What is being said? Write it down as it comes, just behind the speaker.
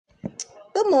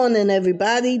Good morning,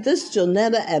 everybody. This is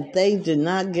Jonetta, and they did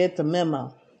not get the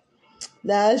memo.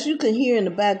 Now, as you can hear in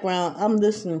the background, I'm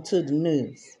listening to the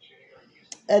news.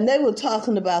 And they were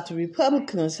talking about the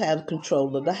Republicans have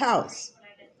control of the House.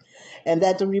 And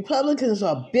that the Republicans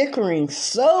are bickering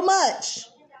so much,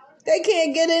 they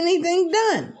can't get anything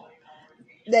done.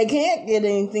 They can't get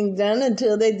anything done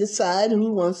until they decide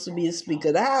who wants to be the Speaker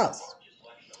of the House.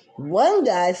 One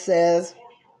guy says,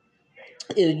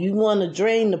 if you want to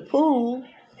drain the pool,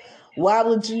 why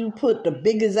would you put the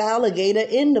biggest alligator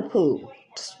in the pool?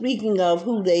 Speaking of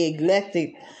who they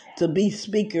elected to be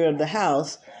Speaker of the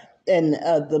House, and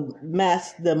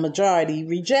the majority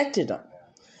rejected them,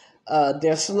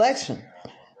 their selection.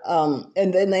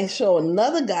 And then they show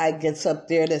another guy gets up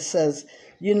there that says,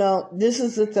 this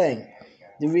is the thing.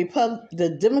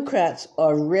 The Democrats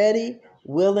are ready,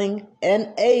 willing,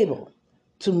 and able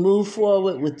to move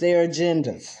forward with their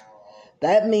agendas.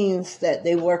 That means that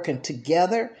they're working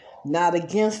together, not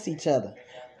against each other.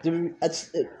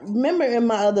 Remember in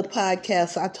my other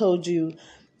podcast, I told you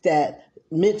that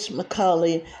Mitch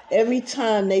McConnell, every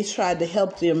time they tried to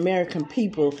help the American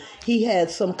people, he had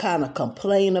some kind of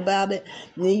complaint about it.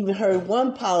 And you even heard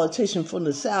one politician from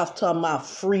the South talking about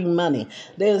free money.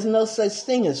 There's no such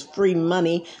thing as free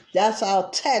money. That's our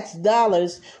tax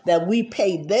dollars that we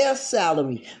pay their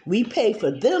salary. We pay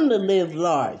for them to live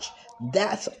large.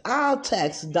 That's our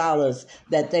tax dollars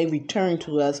that they return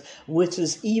to us, which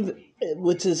is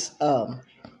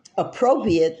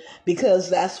appropriate because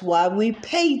that's why we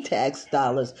pay tax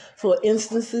dollars for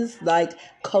instances like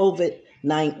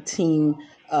COVID-19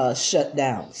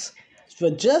 shutdowns.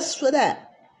 Just for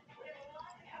that.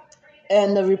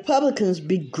 And the Republicans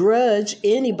begrudge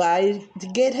anybody to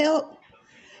get help.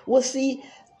 Well, see,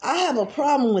 I have a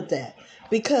problem with that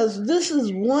because this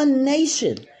is one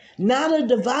nation. Not a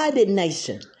divided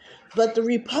nation, but the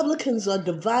Republicans are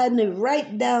dividing it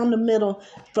right down the middle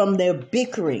from their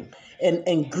bickering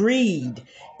and greed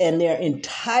and their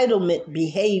entitlement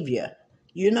behavior.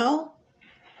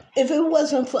 If it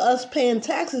wasn't for us paying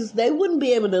taxes, they wouldn't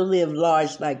be able to live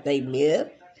large like they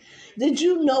live. Did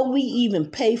you know we even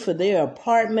pay for their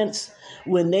apartments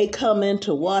when they come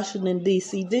into Washington,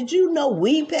 D.C.? Did you know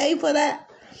we pay for that?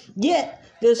 Yet,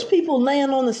 there's people laying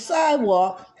on the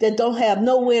sidewalk that don't have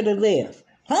nowhere to live.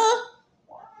 Huh?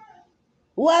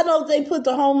 Why don't they put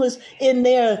the homeless in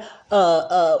their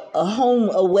a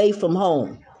home away from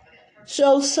home?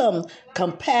 Show some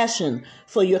compassion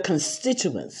for your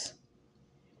constituents.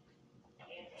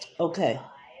 Okay.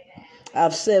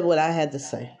 I've said what I had to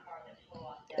say.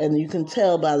 And you can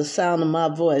tell by the sound of my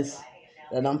voice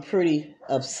that I'm pretty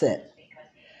upset.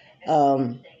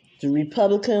 The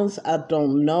Republicans, I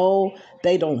don't know.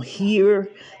 They don't hear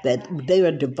that they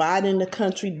are dividing the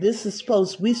country. We're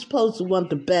supposed to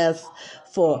want the best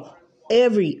for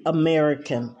every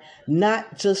American,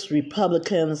 not just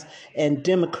Republicans and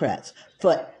Democrats,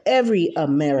 for every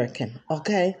American,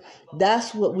 okay?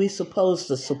 That's what we're supposed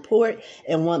to support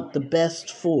and want the best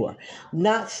for.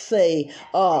 Not say,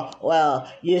 oh, well,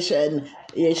 you shouldn't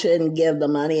give the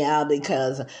money out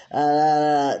because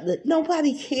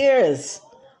nobody cares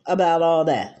about all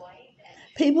that.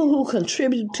 People who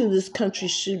contribute to this country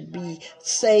should be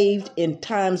saved in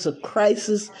times of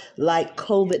crisis like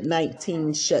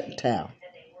COVID-19 shutdown.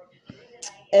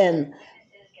 And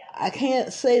I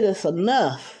can't say this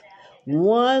enough.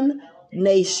 One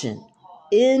nation,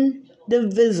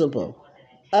 indivisible,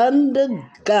 under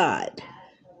God.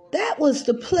 That was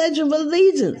the Pledge of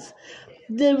Allegiance.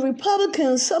 The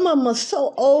Republicans, some of them are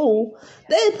so old,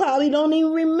 they probably don't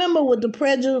even remember what the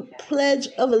Pledge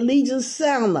of Allegiance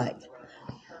sound like.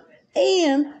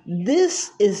 And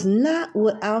this is not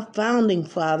what our founding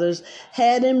fathers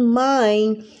had in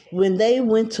mind when they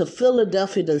went to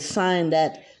Philadelphia to sign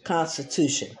that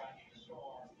Constitution.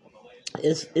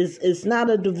 It's not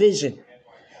a division.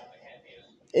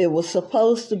 It was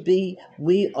supposed to be,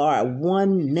 we are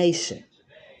one nation.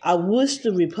 I wish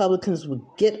the Republicans would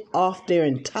get off their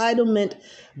entitlement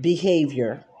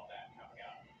behavior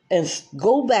and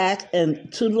go back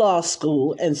to law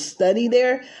school and study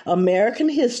their American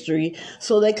history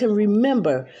so they can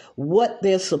remember what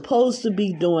they're supposed to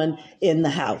be doing in the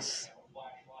House.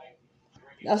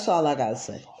 That's all I got to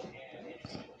say.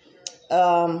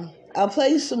 I'll play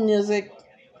you some music.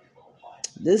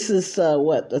 This is,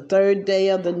 the third day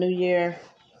of the new year.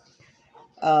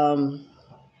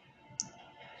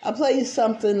 I'll play you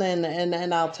something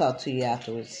and I'll talk to you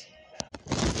afterwards.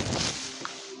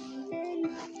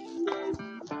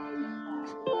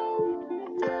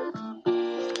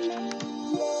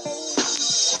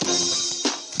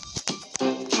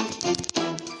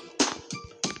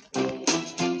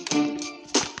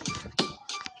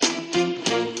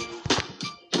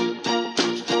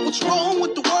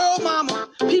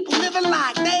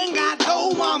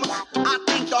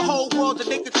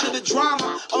 the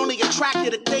drama. Only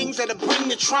attracted to things that'll bring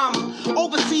the trauma.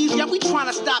 Overseas, yeah, we trying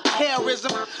to stop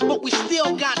terrorism, but we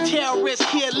still got terrorists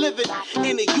here living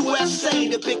in the USA,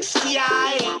 the big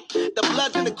CIA, the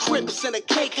Bloods and the Crips and the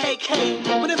KKK.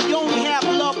 But if you only have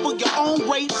love for your own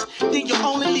race, then you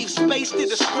only leave space to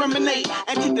discriminate.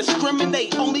 And to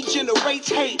discriminate only generates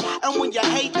hate. And when you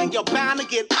hate, then you're bound to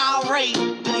get irate.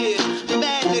 Yeah,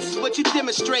 madness is what you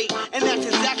demonstrate. And that's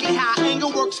exactly how anger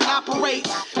works and operates.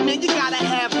 Man, you gotta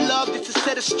have love just to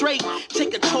set it straight.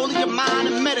 Take control of your mind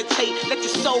and meditate. Let your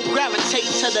soul gravitate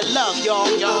to the love, y'all.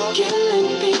 People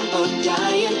killing, people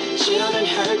dying, children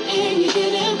hurt and you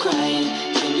hear them crying.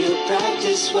 Can you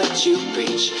practice what you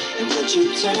preach? And would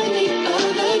you turn the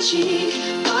other cheek?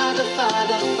 Father,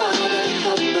 Father, Father,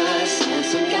 help us. And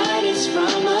some guidance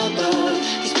from above.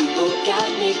 These people got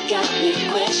me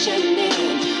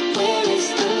questioning. Where is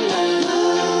the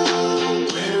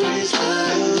love? Where is the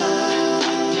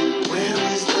love? Where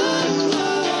is the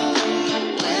love?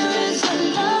 Where is the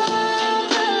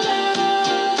love?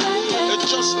 It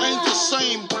just ain't the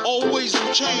same. Always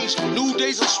in change. New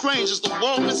days are strange. Is the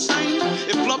world insane?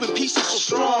 If love and peace is so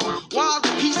strong, why are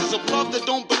the pieces of love that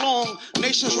don't belong?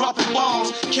 Nations dropping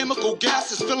bombs, chemical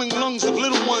gases filling lungs of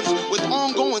little ones with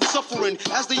ongoing suffering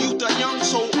as the youth are young.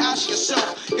 So ask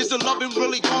yourself, is the loving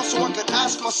really gone? So I could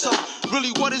ask myself,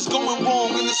 really what is going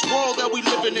wrong in this world that we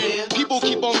living in? People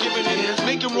keep on giving in,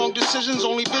 making wrong decisions,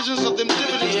 only visions of them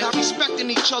dividends, not respecting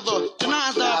each other,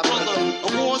 denying thy brother. A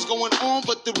war's going on,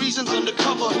 but the reason's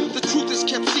undercover. The truth is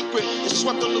kept secret, it's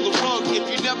swept under the rug. If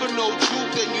you never know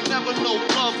truth, then you never know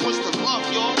love. What's the love,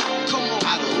 y'all? Come on,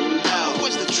 I don't know.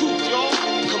 Where's the truth, y'all?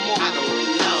 Come on, I don't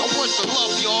know. Where's the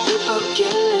love, y'all? People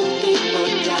killing, people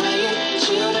dying,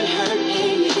 children hurt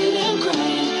and you hear them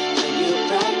crying. Can you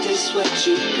practice what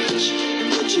you preach? And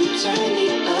would you turn the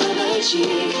other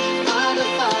cheek? Father,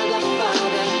 Father,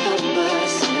 Father, help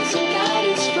us. And some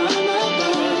guidance from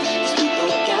above. These people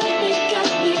got me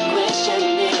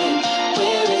questioning.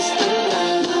 Where is the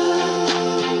love?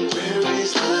 Where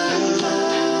is the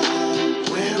love?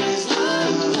 Where is the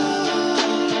love?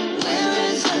 Where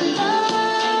is the love?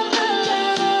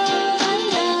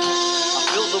 I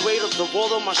feel the weight of the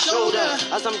world on my shoulder.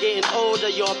 As I'm getting older,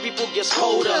 your people get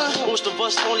colder. Most of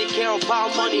us only care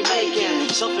about money making.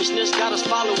 Selfishness got us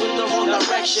following the wrong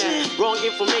direction. Wrong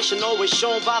information always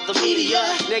shown by the media.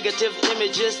 Negative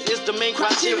images is the main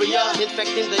criteria.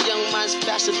 Infecting the young minds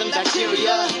faster than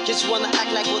bacteria. Kids wanna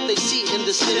act like what they see in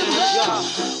the cinemas. Yeah.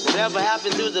 Whatever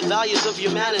happened to the values of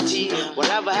humanity?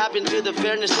 Whatever happened to the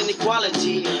fairness and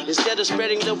equality? Instead of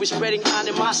spreading love, we're spreading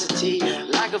animosity.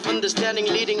 Lack of understanding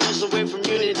leading us away from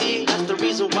unity. That's the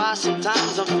reason why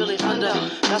sometimes I'm feeling under.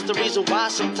 That's the reason why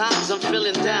sometimes I'm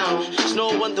feeling down. It's no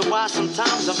wonder why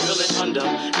sometimes I'm feeling under.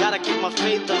 Gotta keep my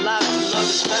faith alive till love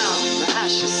is found. Now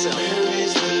ask yourself, Where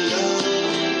is the love?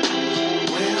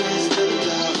 Where is the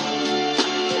love?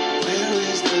 Where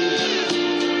is the love?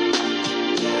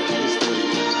 Where is the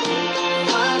love?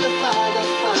 Father, Father,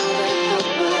 Father,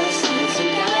 help us. And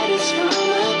some guidance from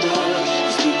above.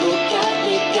 These people got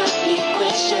me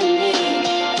questioning.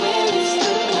 Where is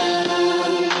the love?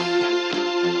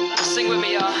 sing with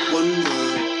me, y'all. One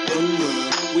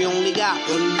word. We only got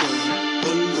one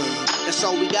word. That's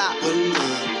all we got. One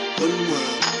word.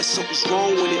 And something's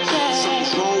wrong with it.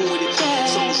 Something's wrong with it.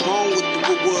 Something's wrong with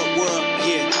the world.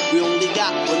 Yeah, we only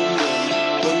got one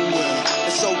word.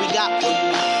 That's all we got.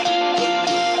 One word.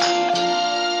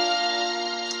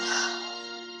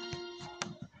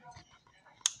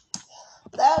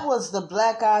 That was the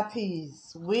Black Eyed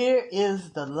Peas. Where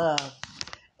is the love?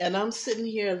 And I'm sitting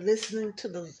here listening to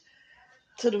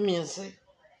the music,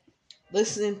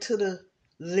 listening to the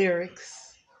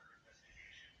lyrics,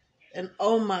 and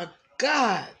oh my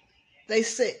God, they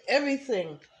say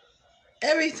everything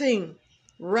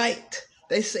right.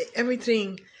 They say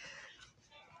everything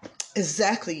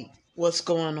exactly what's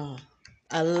going on.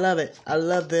 I love it. I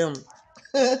love them.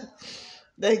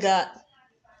 They got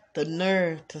the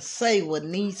nerve to say what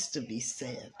needs to be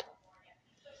said.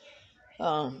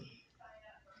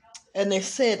 And they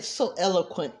say it so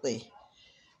eloquently.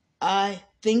 I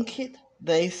think it,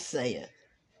 they say it.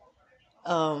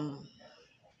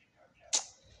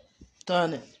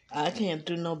 Darn it. I can't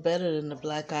do no better than the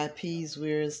Black Eyed Peas,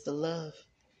 Where is the Love?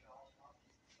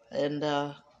 And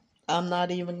I'm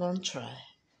not even going to try.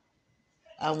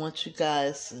 I want you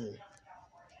guys to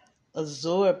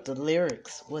absorb the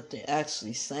lyrics, what they're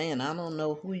actually saying. I don't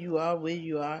know who you are, where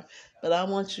you are, but I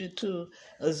want you to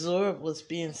absorb what's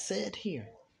being said here.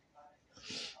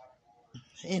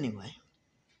 Anyway.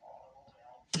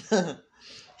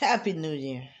 Happy New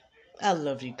Year. I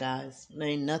love you guys. There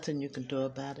ain't nothing you can do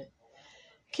about it.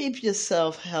 keep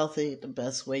yourself healthy the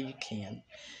best way you can.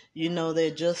 You know,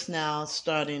 they're just now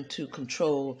starting to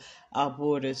control our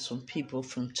borders from people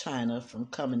from China from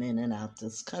coming in and out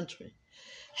this country.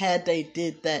 Had they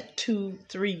did that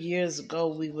 2-3 years ago,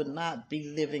 we would not be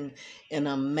living in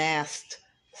a masked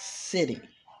city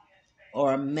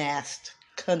or a masked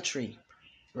country,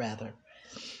 rather.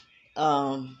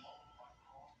 Um,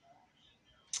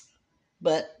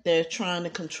 but they're trying to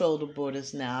control the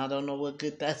borders now. I don't know what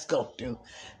good that's going to do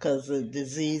because the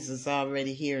disease is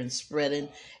already here and spreading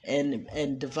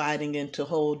and dividing into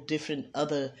whole different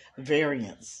other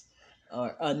variants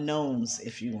or unknowns,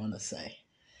 if you want to say.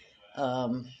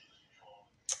 Um,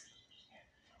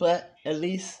 But at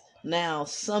least now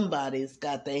somebody's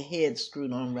got their head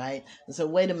screwed on right and said,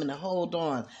 wait a minute, hold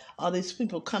on. All these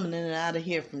people coming in and out of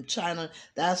here from China,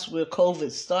 that's where COVID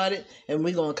started, and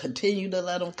we're going to continue to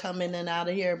let them come in and out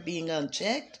of here being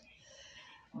unchecked?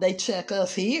 They check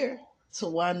us here, so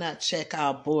why not check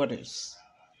our borders?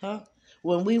 Huh?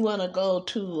 When we want to go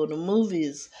to the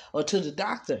movies or to the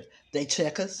doctor, they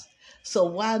check us. So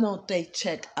why don't they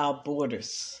check our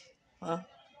borders? Huh?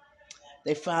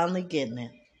 They finally getting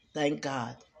it. Thank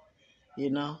God. You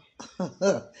know,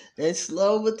 they're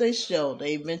slow but they show.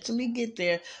 They eventually get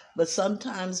there, but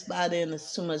sometimes by then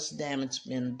there's too much damage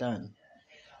been done.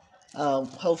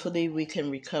 Hopefully we can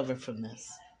recover from this.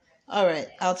 All right,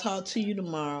 I'll talk to you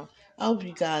tomorrow. I hope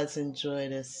you guys enjoy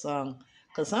this song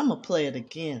because I'm going to play it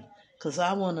again because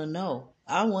I want to know.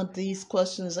 I want these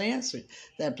questions answered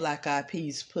that Black Eyed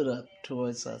Peas put up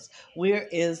towards us. Where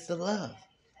is the love?